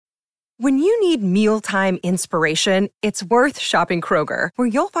When you need mealtime inspiration, it's worth shopping Kroger, where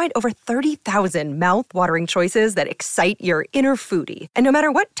you'll find over 30,000 mouth-watering choices that excite your inner foodie. And no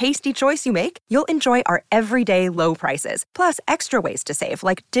matter what tasty choice you make, you'll enjoy our everyday low prices, plus extra ways to save,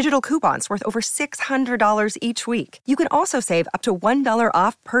 like digital coupons worth over $600 each week. You can also save up to $1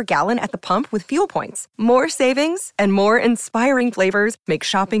 off per gallon at the pump with fuel points. More savings and more inspiring flavors make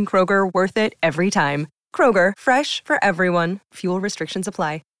shopping Kroger worth it every time. Kroger, fresh for everyone. Fuel restrictions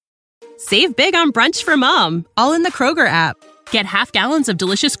apply. Save big on brunch for mom, all in the Kroger app. Get half gallons of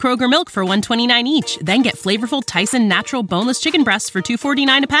delicious Kroger milk for $1.29 each. Then get flavorful Tyson natural boneless chicken breasts for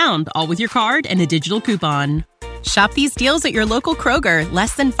 $2.49 a pound, all with your card and a digital coupon. Shop these deals at your local Kroger,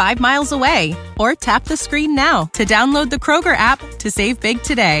 less than 5 miles away. Or tap the screen now to download the Kroger app to save big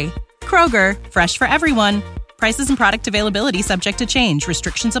today. Kroger, fresh for everyone. Prices and product availability subject to change.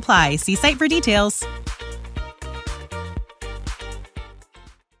 Restrictions apply. See site for details.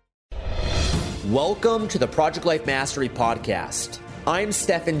 Welcome to the Project Life Mastery Podcast. I'm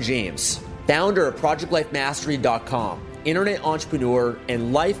Stephen James, founder of ProjectLifeMastery.com, internet entrepreneur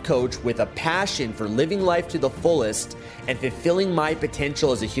and life coach with a passion for living life to the fullest and fulfilling my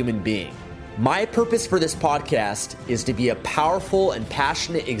potential as a human being. My purpose for this podcast is to be a powerful and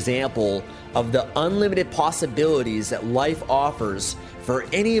passionate example of the unlimited possibilities that life offers for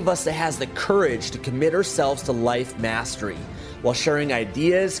any of us that has the courage to commit ourselves to life mastery, while sharing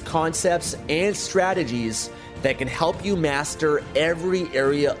ideas, concepts, and strategies that can help you master every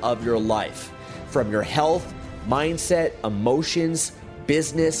area of your life, from your health, mindset, emotions,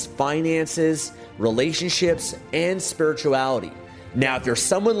 business, finances, relationships, and spirituality. Now, if you're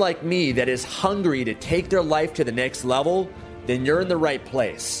someone like me that is hungry to take their life to the next level, then you're in the right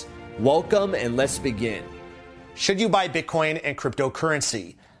place. Welcome, and let's begin. Should you buy Bitcoin and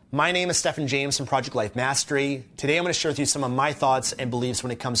cryptocurrency? My name is Stephen James from Project Life Mastery. Today I'm going to share with you some of my thoughts and beliefs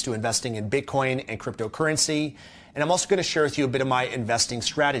when it comes to investing in Bitcoin and cryptocurrency. And I'm also going to share with you a bit of my investing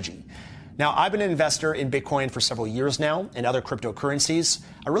strategy. Now, I've been an investor in Bitcoin for several years now and other cryptocurrencies.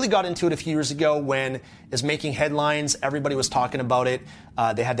 I really got into it a few years ago when it was making headlines. Everybody was talking about it.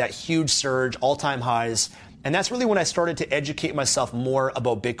 They had that huge surge, all-time highs. And that's really when I started to educate myself more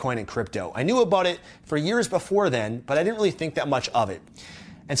about Bitcoin and crypto. I knew about it for years before then, but I didn't really think that much of it.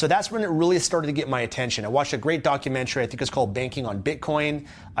 And so that's when it really started to get my attention. I watched a great documentary, I think it's called Banking on Bitcoin.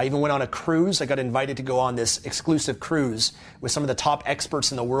 I even went on a cruise. I got invited to go on this exclusive cruise with some of the top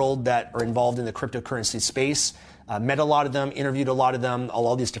experts in the world that are involved in the cryptocurrency space. Met a lot of them, interviewed a lot of them,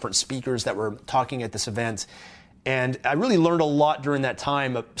 all these different speakers that were talking at this event. And I really learned a lot during that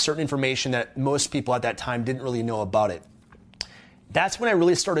time of certain information that most people at that time didn't really know about it. That's when I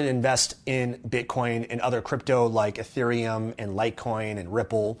really started to invest in Bitcoin and other crypto like Ethereum and Litecoin and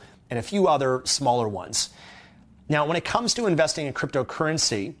Ripple and a few other smaller ones. Now, when it comes to investing in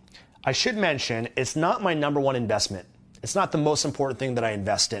cryptocurrency, I should mention it's not my number one investment. It's not the most important thing that I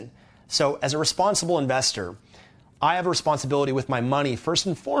invest in. So as a responsible investor, I have a responsibility with my money, first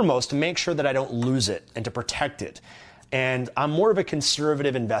and foremost, to make sure that I don't lose it and to protect it. And I'm more of a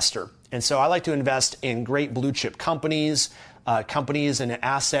conservative investor. And so I like to invest in great blue chip companies and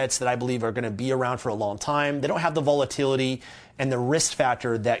assets that I believe are going to be around for a long time. They don't have the volatility and the risk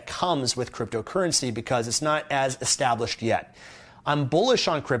factor that comes with cryptocurrency because it's not as established yet. I'm bullish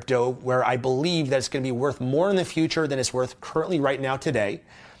on crypto where I believe that it's going to be worth more in the future than it's worth currently right now today.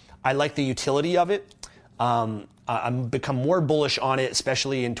 I like the utility of it. I'm become more bullish on it,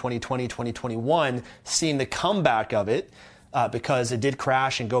 especially in 2020, 2021, seeing the comeback of it because it did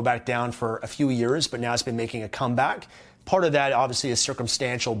crash and go back down for a few years, but now it's been making a comeback. Part of that obviously is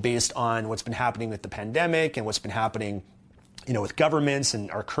circumstantial based on what's been happening with the pandemic and what's been happening, with governments and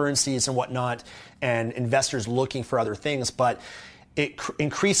our currencies and whatnot, and investors looking for other things. But it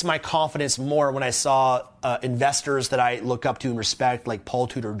increased my confidence more when I saw investors that I look up to and respect, like Paul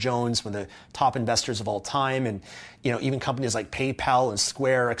Tudor Jones, one of the top investors of all time, and even companies like PayPal and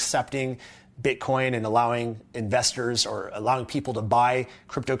Square accepting Bitcoin and allowing investors or allowing people to buy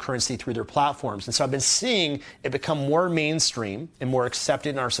cryptocurrency through their platforms. And so I've been seeing it become more mainstream and more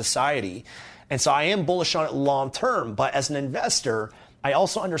accepted in our society. And so I am bullish on it long term. But as an investor, I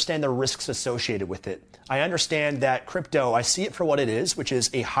also understand the risks associated with it. I understand that crypto, I see it for what it is, which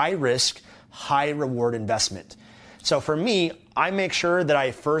is a high risk, high reward investment. So for me, I make sure that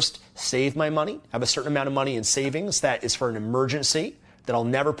I first save my money, have a certain amount of money in savings that is for an emergency, that I'll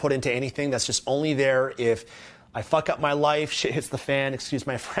never put into anything that's just only there if I fuck up my life, shit hits the fan, excuse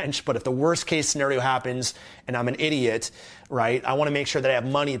my French, but if the worst case scenario happens and I'm an idiot, right, I want to make sure that I have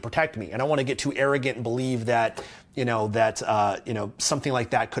money to protect me. I don't want to get too arrogant and believe that, something like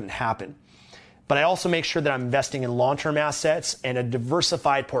that couldn't happen. But I also make sure that I'm investing in long-term assets and a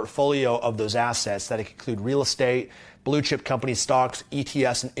diversified portfolio of those assets that include real estate, blue chip company stocks,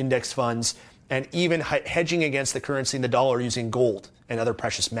 ETFs and index funds, and even hedging against the currency in the dollar using gold and other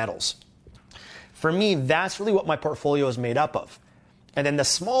precious metals. For me, that's really what my portfolio is made up of. And then the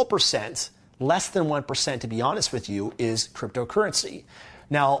small percent, less than 1%, to be honest with you, is cryptocurrency.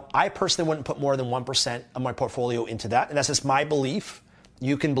 Now, I personally wouldn't put more than 1% of my portfolio into that, and that's just my belief.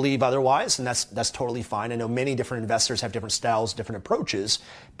 You can believe otherwise, and that's totally fine. I know many different investors have different styles, different approaches,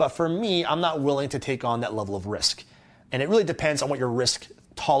 but for me, I'm not willing to take on that level of risk. And it really depends on what your risk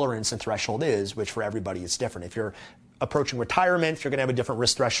tolerance and threshold is, which for everybody is different. If you're approaching retirement, you're going to have a different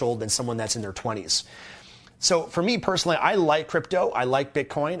risk threshold than someone that's in their 20s. So for me personally, I like crypto, I like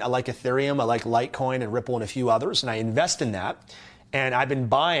Bitcoin, I like Ethereum, I like Litecoin and Ripple and a few others, and I invest in that. And I've been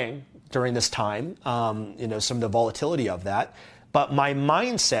buying during this time, some of the volatility of that. But my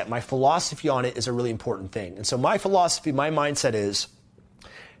mindset, my philosophy on it is a really important thing. And so my philosophy, my mindset is,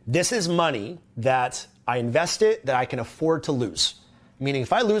 this is money that I invested that I can afford to lose. Meaning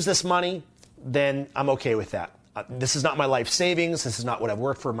if I lose this money, then I'm okay with that. This is not my life savings. This is not what I've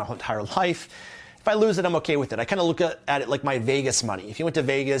worked for my whole entire life. If I lose it, I'm okay with it. I kind of look at it like my Vegas money. If you went to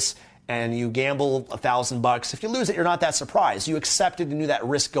Vegas and you gamble $1,000, if you lose it, you're not that surprised. You accepted and knew that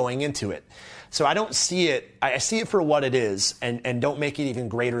risk going into it. So I don't see it, I see it for what it is and don't make it even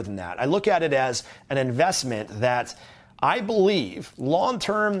greater than that. I look at it as an investment that I believe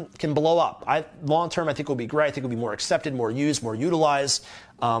long-term can blow up. Long-term, I think will be great. I think will be more accepted, more used, more utilized.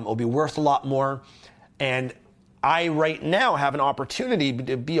 It'll be worth a lot more. And I right now have an opportunity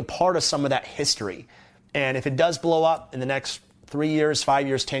to be a part of some of that history. And if it does blow up in the next 3 years, 5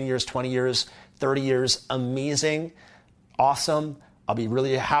 years, 10 years, 20 years, 30 years, amazing, awesome. I'll be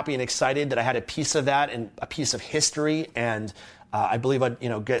really happy and excited that I had a piece of that and a piece of history. And I believe I'd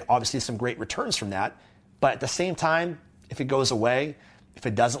get obviously some great returns from that. But at the same time, if it goes away, if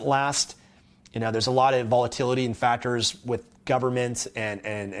it doesn't last, there's a lot of volatility and factors with government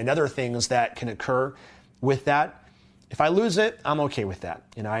and other things that can occur with that. If I lose it, I'm okay with that.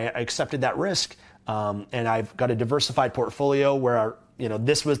 I accepted that risk, and I've got a diversified portfolio where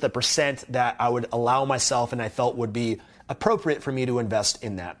this was the percent that I would allow myself and I felt would be appropriate for me to invest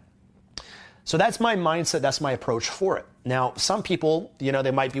in that. So that's my mindset, that's my approach for it. Now, some people,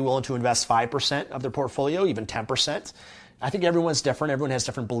 they might be willing to invest 5% of their portfolio, even 10%. I think everyone's different. Everyone has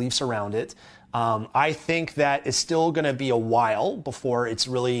different beliefs around it. I think that it's still going to be a while before it's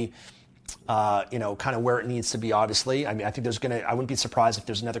really, kind of where it needs to be, obviously. I mean, I think I wouldn't be surprised if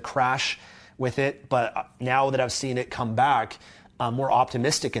there's another crash with it. But now that I've seen it come back, I'm more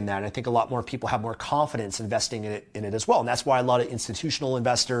optimistic in that. And I think a lot more people have more confidence investing in it as well. And that's why a lot of institutional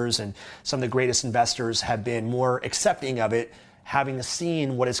investors and some of the greatest investors have been more accepting of it, having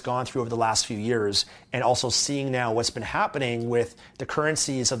seen what it's gone through over the last few years, and also seeing now what's been happening with the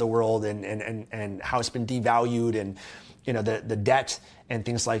currencies of the world and how it's been devalued and the debt and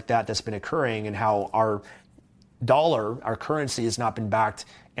things like that that's been occurring, and how our dollar, our currency, has not been backed,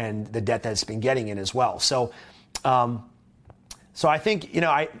 and the debt that's been getting in as well. So I think,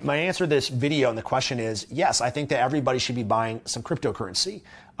 my answer to this video and the question is, yes, I think that everybody should be buying some cryptocurrency.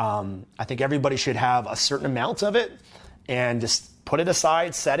 I think everybody should have a certain amount of it and just put it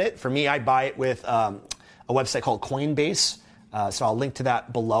aside, set it. For me, I buy it with a website called Coinbase. So I'll link to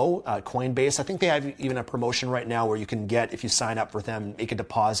that below, Coinbase. I think they have even a promotion right now where you can get, if you sign up with them, make a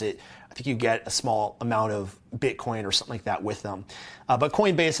deposit, I think you get a small amount of Bitcoin or something like that with them. But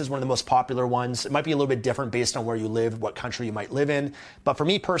Coinbase is one of the most popular ones. It might be a little bit different based on where you live, what country you might live in. But for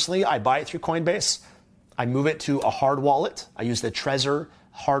me personally, I buy it through Coinbase. I move it to a hard wallet. I use the Trezor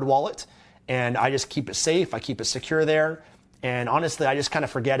hard wallet, and I just keep it safe. I keep it secure there. And honestly, I just kind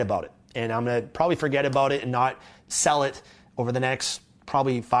of forget about it. And I'm going to probably forget about it and not sell it over the next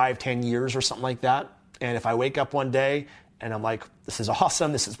probably 5-10 years or something like that. And if I wake up one day and I'm like, this is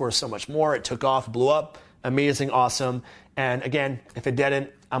awesome, this is worth so much more, it took off, blew up, amazing, awesome. And again, if it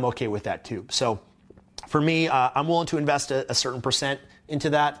didn't, I'm okay with that too. So for me, I'm willing to invest a certain percent into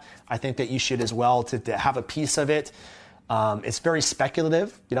that. I think that you should as well, to have a piece of it. It's very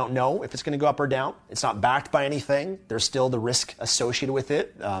speculative. You don't know if it's going to go up or down. It's not backed by anything. There's still the risk associated with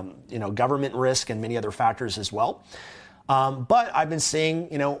it, government risk and many other factors as well. But I've been seeing,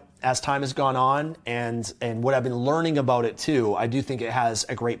 as time has gone on and what I've been learning about it too, I do think it has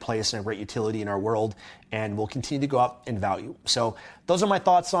a great place and a great utility in our world and will continue to go up in value. So those are my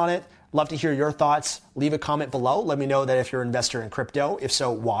thoughts on it. Love to hear your thoughts. Leave a comment below. Let me know that if you're an investor in crypto, if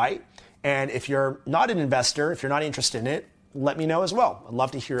so, why? And if you're not an investor, if you're not interested in it, let me know as well. I'd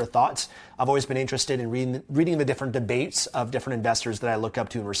love to hear your thoughts. I've always been interested in reading the different debates of different investors that I look up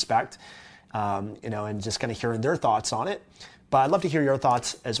to and respect. and just kind of hearing their thoughts on it. But I'd love to hear your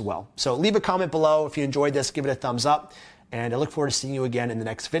thoughts as well. So leave a comment below. If you enjoyed this, give it a thumbs up. And I look forward to seeing you again in the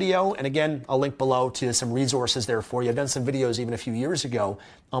next video. And again, I'll link below to some resources there for you. I've done some videos even a few years ago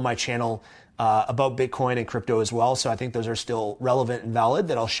on my channel about Bitcoin and crypto as well. So I think those are still relevant and valid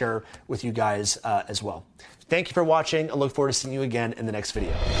that I'll share with you guys as well. Thank you for watching. I look forward to seeing you again in the next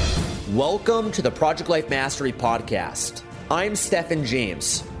video. Welcome to the Project Life Mastery podcast. I'm Stephen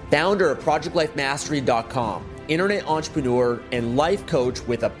James, founder of ProjectLifeMastery.com, internet entrepreneur and life coach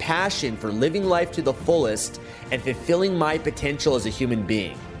with a passion for living life to the fullest and fulfilling my potential as a human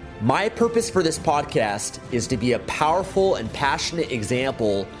being. My purpose for this podcast is to be a powerful and passionate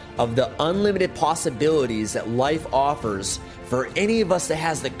example of the unlimited possibilities that life offers for any of us that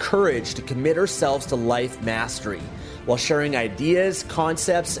has the courage to commit ourselves to life mastery, while sharing ideas,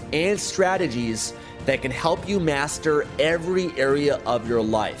 concepts, and strategies that can help you master every area of your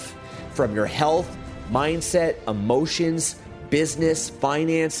life, from your health, mindset, emotions, business,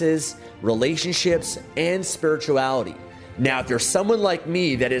 finances, relationships, and spirituality. Now, if you're someone like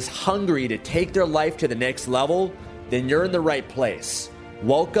me that is hungry to take their life to the next level, then you're in the right place.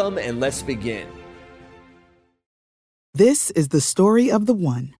 Welcome, and let's begin. This is the story of the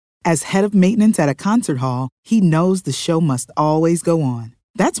one. As head of maintenance at a concert hall, he knows the show must always go on.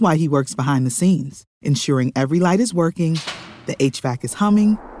 That's why he works behind the scenes, ensuring every light is working, the HVAC is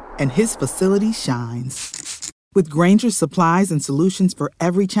humming, and his facility shines. With Grainger's supplies and solutions for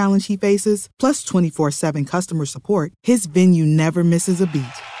every challenge he faces, plus 24/7 customer support, his venue never misses a beat.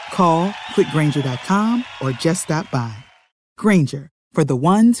 Call quickgrainger.com or just stop by. Grainger, for the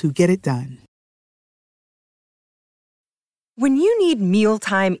ones who get it done. When you need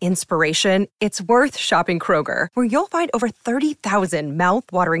mealtime inspiration, it's worth shopping Kroger, where you'll find over 30,000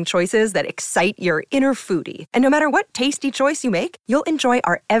 mouth-watering choices that excite your inner foodie. And no matter what tasty choice you make, you'll enjoy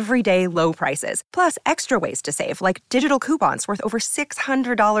our everyday low prices, plus extra ways to save, like digital coupons worth over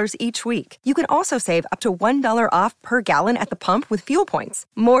 $600 each week. You can also save up to $1 off per gallon at the pump with fuel points.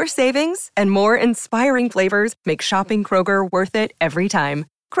 More savings and more inspiring flavors make shopping Kroger worth it every time.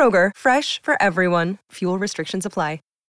 Kroger, fresh for everyone. Fuel restrictions apply.